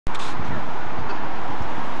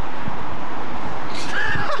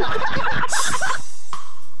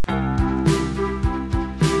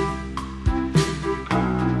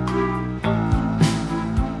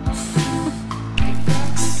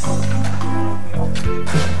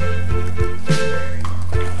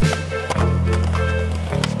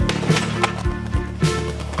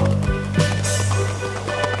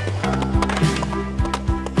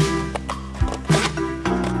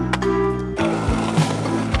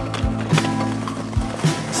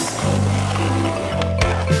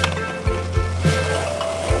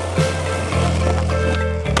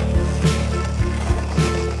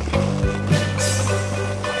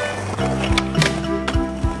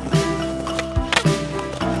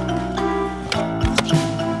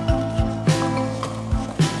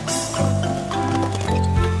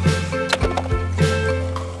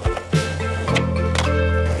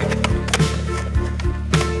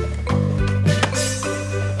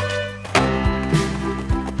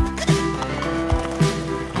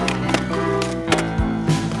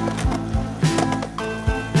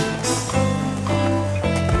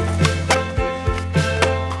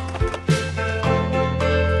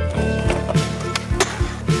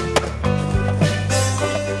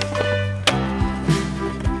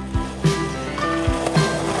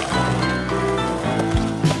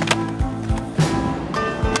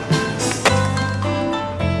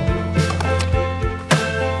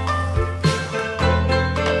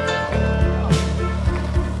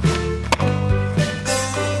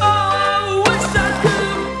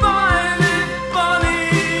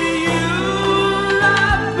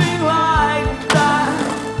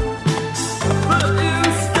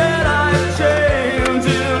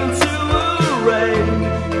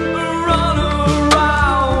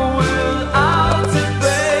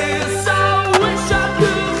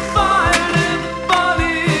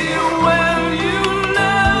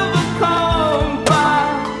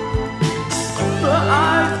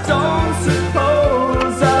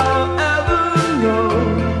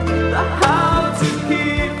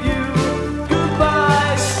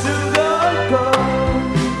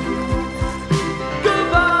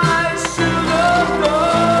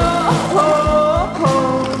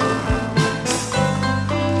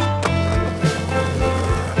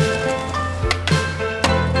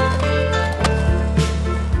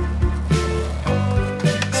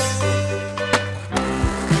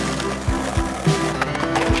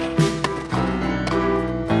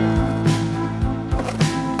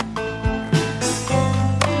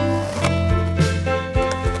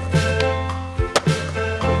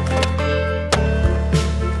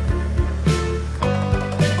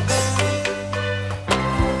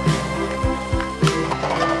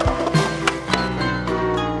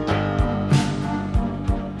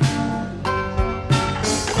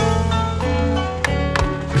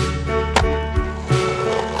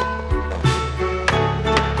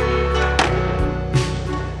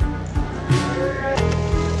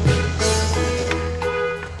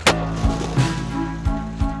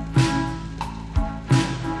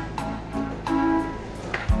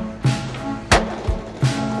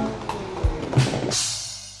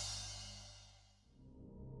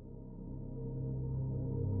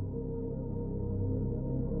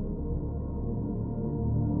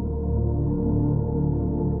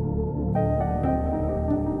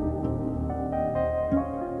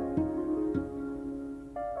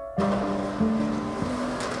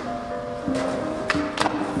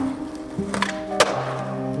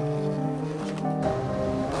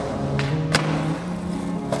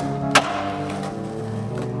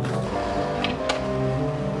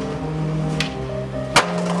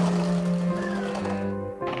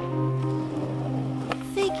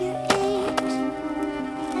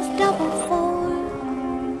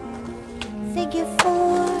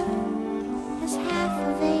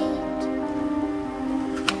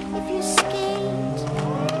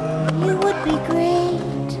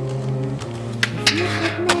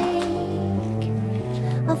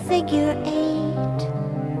figure eight.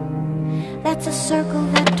 That's a circle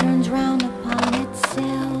that turns round upon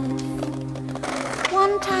itself.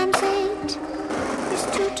 1 times 8 is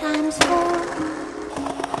 2 times 4.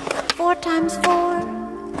 4 times 4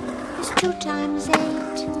 is 2 times 8.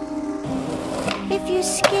 If you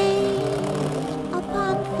skate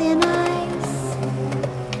upon thin ice,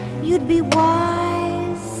 you'd be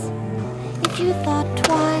wise if you thought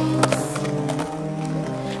twice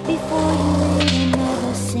before you made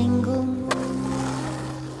another single move.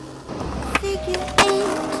 Figure 8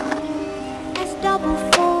 as double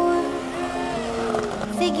 4.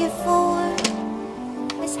 Figure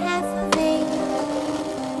 4 is half of 8.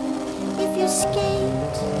 If you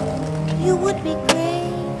skate, you would be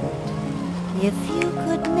great. If you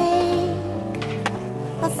could make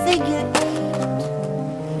a figure eight,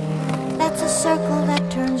 that's a circle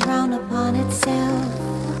that turns round upon itself.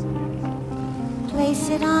 Place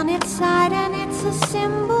it on its side and it's a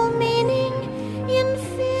symbol meaning